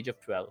at the age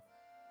of 12.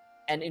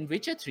 And in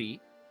Witcher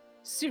 3,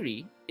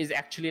 Ciri is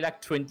actually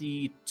like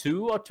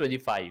 22 or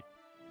 25.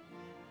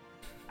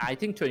 I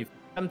think 20,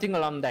 something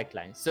along that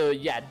line. So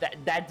yeah,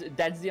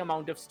 that's the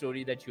amount of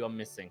story that you are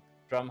missing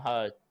from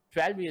her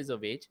 12 years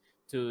of age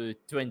to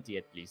 20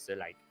 at least. So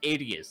like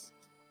 8 years.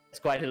 It's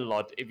quite a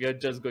lot if you're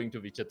just going to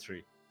Witcher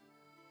 3.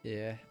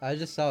 Yeah, I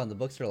just saw in the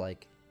books are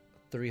like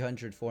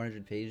 300,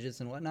 400 pages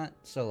and whatnot.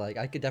 So like,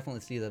 I could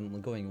definitely see them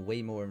going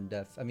way more in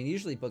depth. I mean,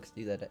 usually books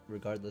do that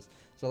regardless.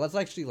 So that's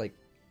actually like,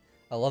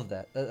 I love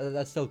that.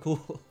 That's so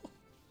cool.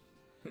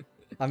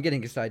 I'm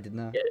getting excited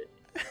now.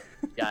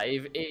 Yeah,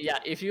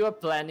 if you are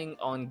planning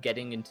on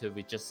getting into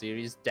Witcher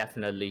series,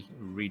 definitely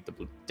read the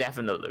book.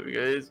 Definitely,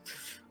 because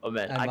oh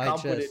man, I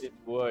can't put it in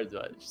words.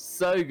 Man.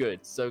 So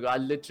good, so good. I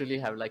literally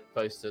have like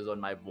posters on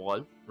my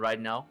wall right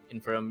now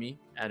in front of me,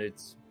 and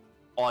it's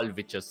all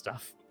Witcher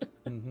stuff.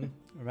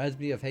 Reminds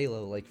me of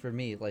Halo. Like for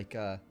me, like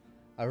I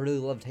really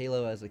loved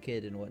Halo as a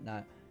kid and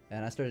whatnot,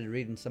 and I started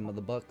reading some of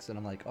the books, and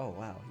I'm like, oh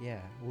wow,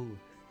 yeah, woo.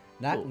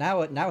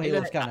 Now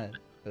Halo's kind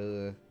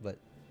of but.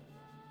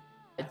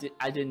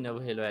 I didn't know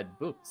Halo had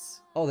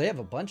books. Oh, they have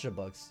a bunch of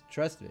books.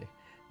 Trust me.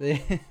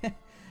 They,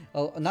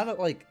 not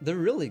like they're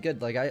really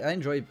good. Like I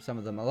enjoy some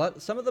of them a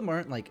lot. Some of them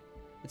aren't like.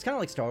 It's kind of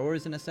like Star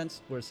Wars in a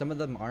sense, where some of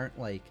them aren't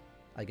like.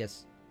 I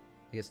guess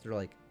they're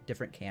like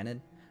different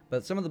canon.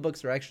 But some of the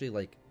books are actually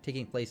like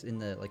taking place in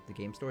the like the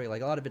game story.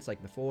 Like a lot of it's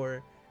like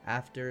before,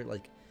 after.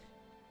 Like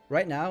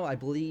right now, I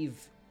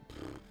believe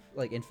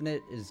like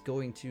Infinite is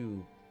going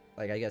to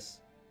like I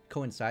guess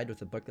coincide with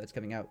the book that's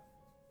coming out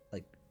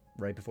like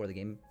right before the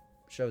game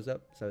shows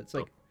up. So it's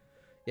like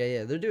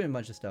Yeah, they're doing a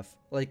bunch of stuff.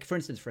 Like, for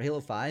instance, for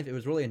Halo 5, it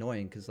was really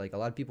annoying because, like, a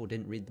lot of people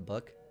didn't read the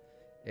book.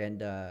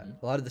 And a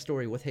lot of the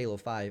story with Halo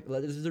 5,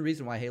 this is the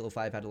reason why Halo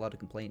 5 had a lot of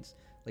complaints,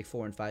 like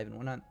 4 and 5 and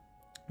whatnot.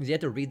 Because you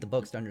had to read the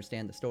books to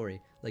understand the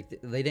story. Like,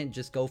 they didn't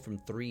just go from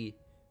 3,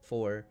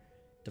 4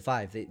 to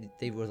 5.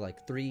 They were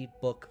like 3,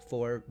 book,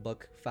 4,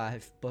 book,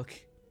 5, book.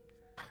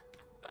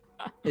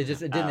 It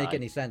didn't make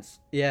any sense.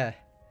 Yeah.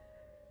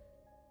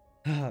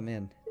 Oh,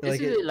 man.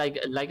 This is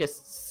like a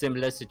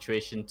similar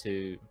situation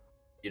to,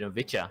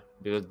 Witcher,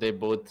 because they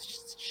both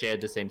share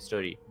the same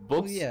story.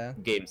 Books,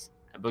 games,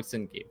 books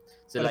and games.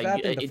 So but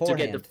like to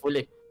get the full.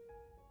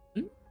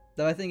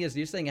 The other thing is,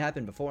 you're saying it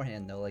happened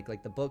beforehand though. Like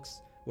the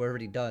books were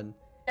already done.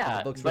 Yeah,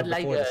 the books but were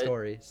like before the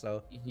story.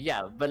 So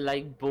yeah, but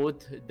like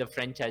both the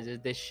franchises,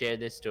 they share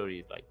their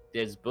stories. Like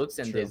there's books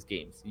and True. there's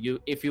games.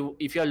 If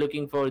you're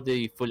looking for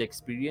the full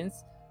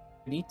experience,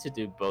 you need to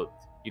do both.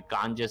 You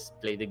can't just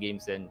play the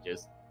games and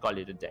just call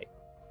it a day.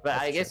 But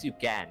That's I guess true. you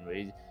can,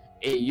 right?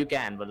 You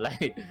can, but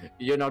like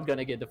you're not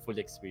gonna get the full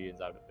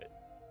experience out of it.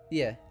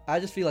 yeah, I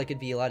just feel like it'd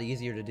be a lot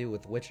easier to do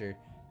with Witcher,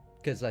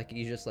 because like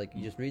you just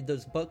read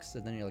those books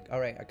and then you're like, all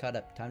right, I caught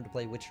up. Time to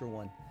play Witcher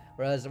 1.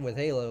 Whereas with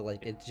Halo,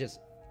 like it's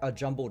just a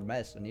jumbled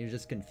mess and you're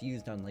just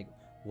confused on like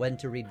when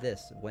to read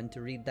this, when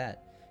to read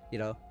that.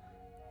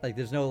 Like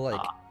there's no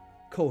like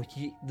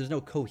there's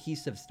no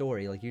cohesive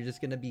story. Like you're just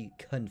gonna be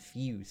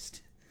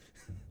confused.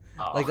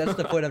 Like that's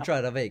the point I'm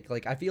trying to make.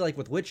 Like I feel like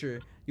with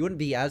Witcher, you wouldn't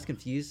be as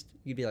confused.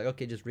 You'd be like,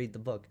 okay, just read the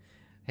book.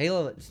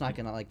 Halo, it's not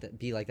gonna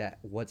be like that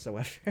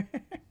whatsoever.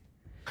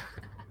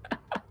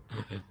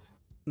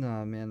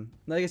 No, man.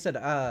 Like I said,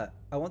 I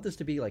want this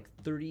to be like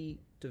 30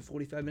 to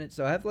 45 minutes.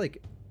 So I have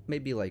like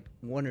maybe like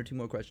 1 or 2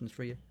 more questions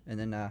for you, and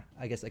then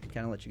I guess I could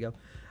kind of let you go.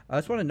 I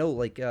just want to know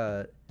like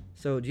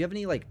so do you have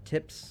any like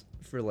tips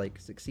for like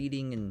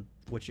succeeding in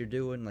what you're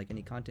doing, like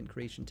any content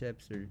creation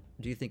tips, or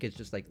do you think it's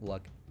just like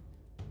luck?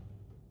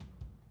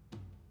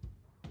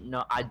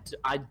 No, I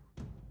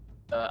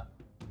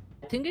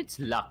think it's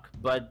luck,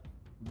 but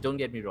don't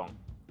get me wrong.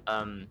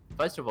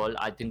 First of all,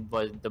 I think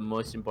the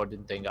most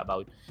important thing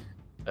about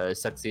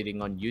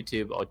succeeding on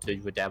YouTube or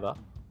Twitch, whatever,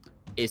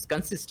 is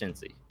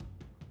consistency.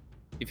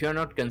 If you're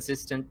not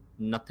consistent,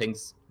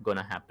 nothing's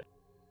gonna happen.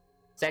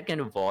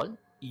 Second of all,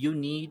 you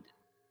need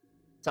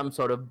some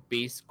sort of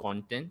base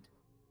content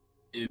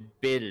to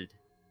build.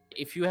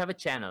 If you have a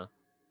channel,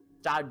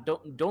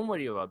 don't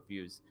worry about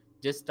views.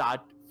 Just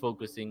start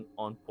focusing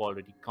on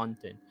quality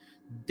content.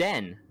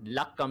 Then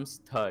luck comes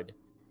third.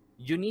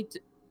 You need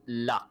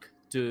luck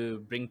to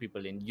bring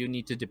people in. You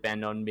need to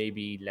depend on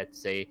maybe,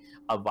 let's say,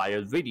 a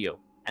viral video,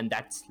 and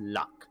that's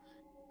luck.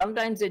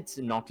 Sometimes it's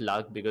not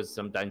luck, because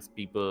sometimes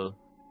people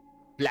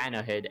plan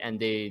ahead and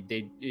they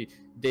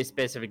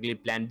specifically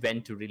plan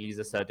when to release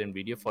a certain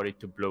video for it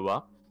to blow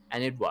up,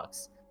 and it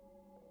works.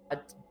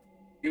 But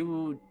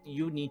you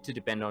need to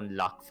depend on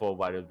luck for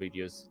viral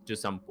videos to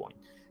some point.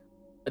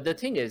 But the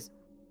thing is,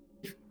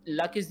 if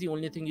luck is the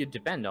only thing you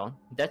depend on,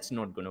 that's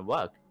not going to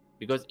work.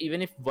 Because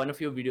even if one of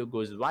your video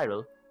goes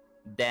viral,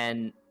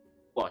 then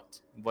what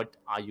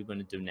are you going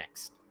to do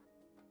next?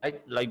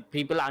 Like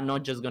people are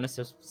not just going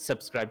to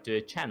subscribe to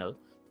your channel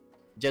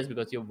just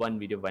because your one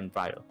video went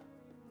viral.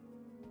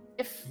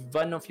 If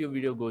one of your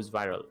video goes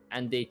viral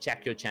and they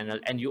check your channel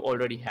and you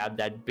already have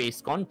that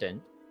base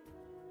content,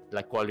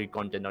 like quality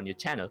content on your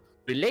channel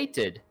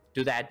related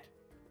to that,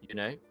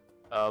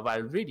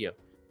 viral video,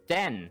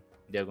 then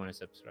they're going to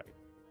subscribe.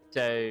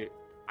 So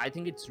I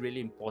think it's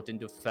really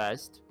important to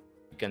first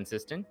be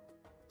consistent.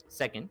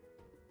 Second,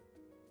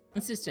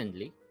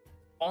 consistently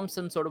form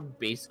some sort of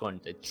base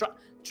content.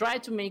 Try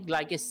to make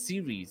like a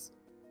series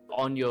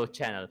on your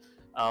channel.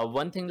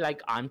 One thing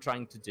like I was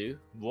trying to do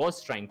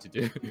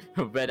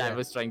when I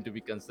was trying to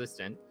be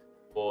consistent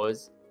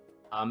was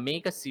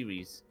make a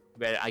series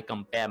where I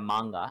compare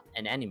manga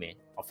and anime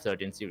of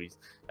certain series.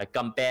 I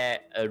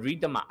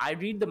read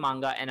the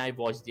manga and I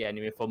watch the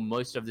anime for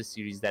most of the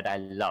series that I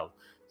love,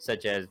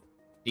 such as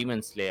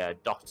Demon Slayer,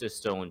 Doctor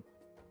Stone,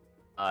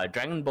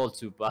 Dragon Ball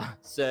Super.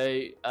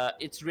 So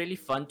it's really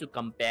fun to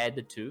compare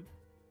the two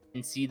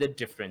and see the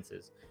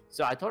differences.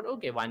 So I thought,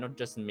 okay, why not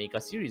just make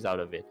a series out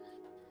of it?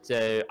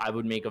 So I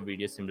would make a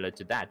video similar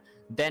to that.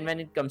 Then when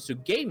it comes to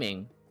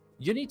gaming,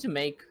 you need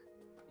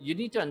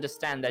to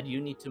understand that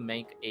you need to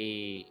make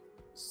a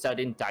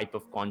certain type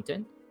of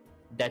content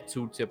that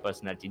suits your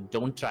personality.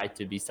 Don't try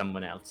to be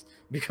someone else,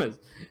 because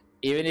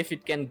even if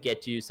it can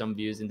get you some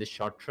views in the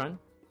short run,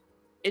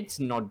 it's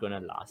not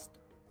gonna last.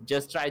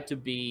 Just try to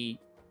be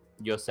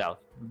yourself.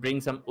 Bring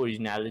some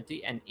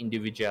originality and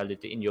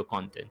individuality in your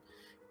content.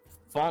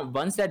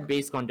 Once that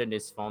base content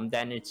is formed,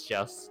 then it's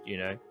just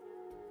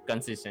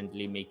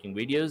consistently making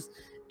videos,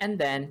 and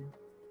then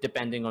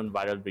depending on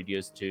viral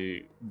videos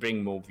to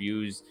bring more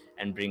views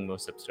and bring more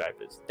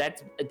subscribers.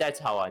 That's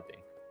how I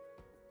think.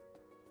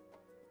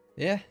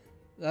 Yeah,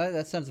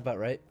 that sounds about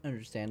right.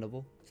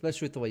 Understandable,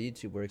 especially with the way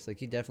YouTube works.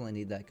 Like you definitely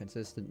need that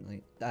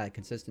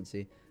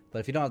consistency. But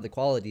if you don't have the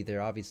quality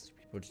there, obviously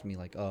people are just gonna be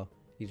like, oh,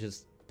 he's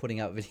just putting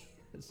out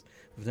videos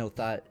with no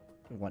thought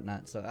and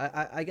whatnot. So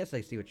I guess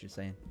I see what you're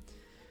saying.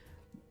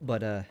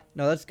 But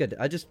no, that's good.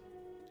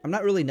 I'm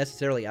not really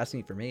necessarily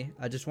asking for me.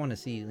 I just want to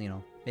see,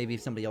 maybe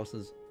if somebody else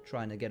is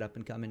trying to get up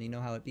and coming,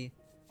 how it be.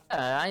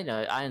 I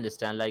know, I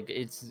understand. Like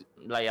it's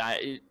like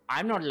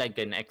I'm not like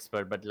an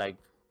expert, but like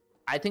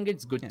I think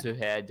it's good Yeah. to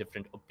hear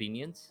different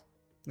opinions.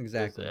 'Cause,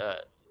 Exactly.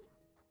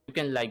 you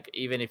can like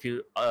even if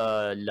you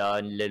learn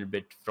a little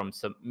bit from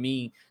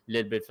a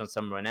little bit from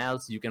someone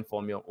else, you can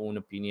form your own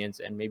opinions,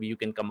 and maybe you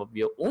can come up with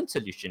your own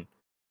solution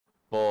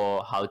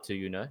for how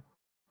to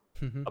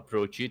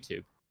approach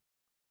YouTube.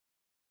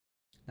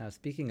 Now,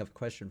 speaking of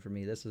question for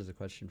me, this is a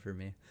question for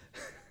me.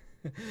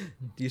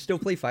 Do you still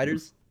play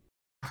fighters?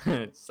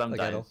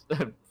 Sometimes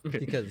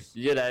Because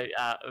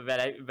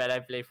when I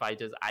play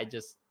fighters, I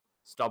just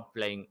stop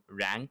playing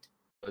ranked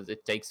because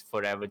it takes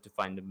forever to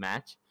find a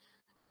match.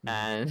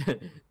 And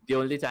the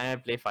only time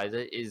I play fighter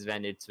is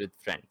when it's with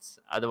friends.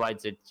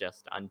 Otherwise, it's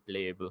just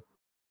unplayable.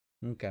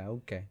 okay.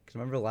 Because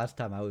remember last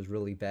time I was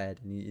really bad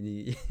and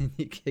you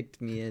kicked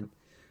me in,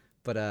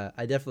 but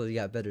I definitely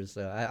got better.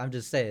 So I'm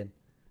just saying,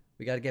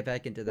 we got to get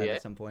back into that Yeah.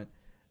 at some point.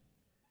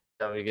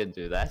 So we can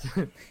do that.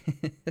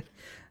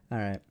 All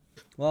right.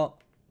 Well,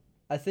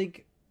 I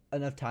think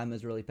enough time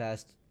has really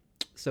passed.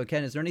 So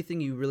Ken, is there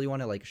anything you really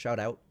want to like shout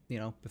out,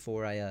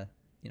 before I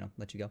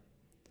let you go?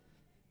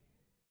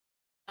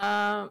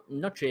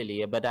 Not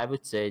really, but I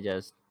would say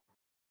just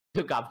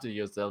look after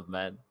yourself,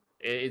 man.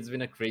 It's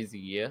been a crazy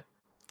year,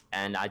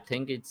 and I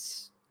think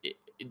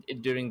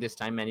during this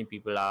time, many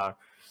people are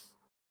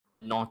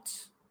not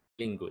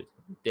feeling good.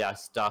 They are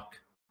stuck.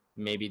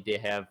 Maybe they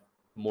have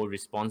more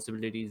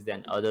responsibilities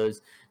than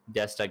others.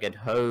 They're stuck at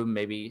home,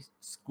 maybe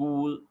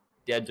school.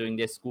 They're doing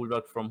their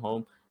schoolwork from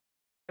home.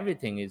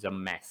 Everything is a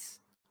mess.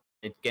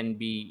 It can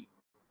be,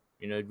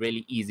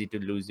 really easy to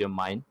lose your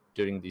mind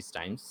during these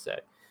times. So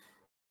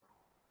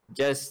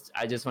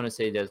I just want to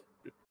say just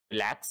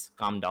relax,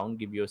 calm down,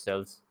 give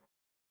yourselves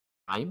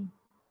time,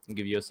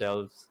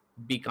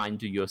 be kind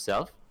to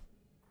yourself,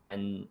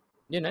 and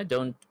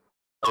don't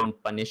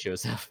punish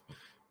yourself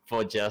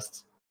for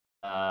just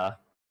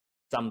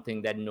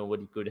something that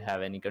nobody could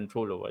have any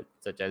control over,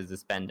 such as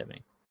this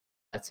pandemic.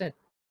 That's it.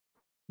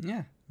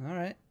 Yeah. All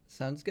right.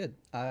 Sounds good.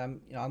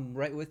 I'm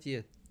right with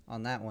you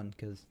on that one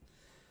because,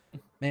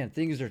 man,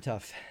 things are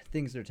tough.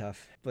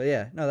 But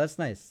yeah, no, that's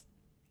nice.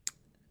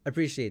 I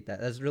appreciate that.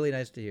 That's really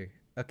nice to hear.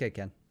 Okay,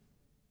 Ken.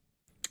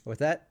 With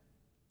that,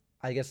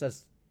 I guess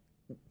that's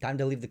time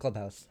to leave the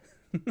clubhouse.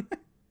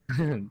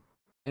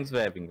 Thanks for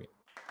having me.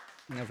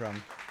 No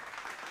problem.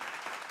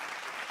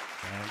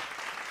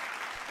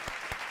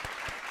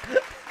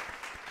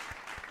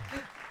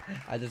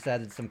 I just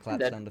added some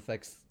clap sound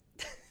effects.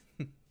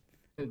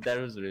 That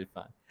was really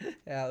fun.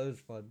 Yeah, it was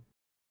fun.